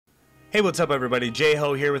Hey, what's up everybody,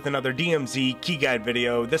 J-Ho here with another DMZ key guide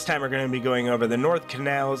video. This time we're going to be going over the North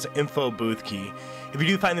Canals info booth key. If you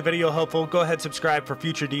do find the video helpful, go ahead and subscribe for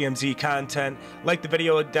future DMZ content. Like the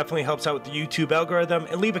video, it definitely helps out with the YouTube algorithm,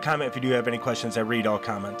 and leave a comment if you do have any questions. I read all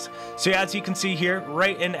comments. So as you can see here,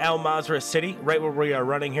 right in Al Mazrah City, right where we are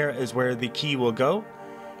running here is where the key will go.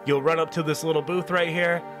 You'll run up to this little booth right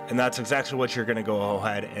here, and that's exactly what you're going to go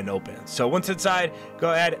ahead and open. So once inside,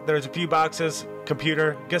 go ahead, there's a few boxes,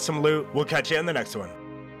 computer, get some loot. We'll catch you in the next one.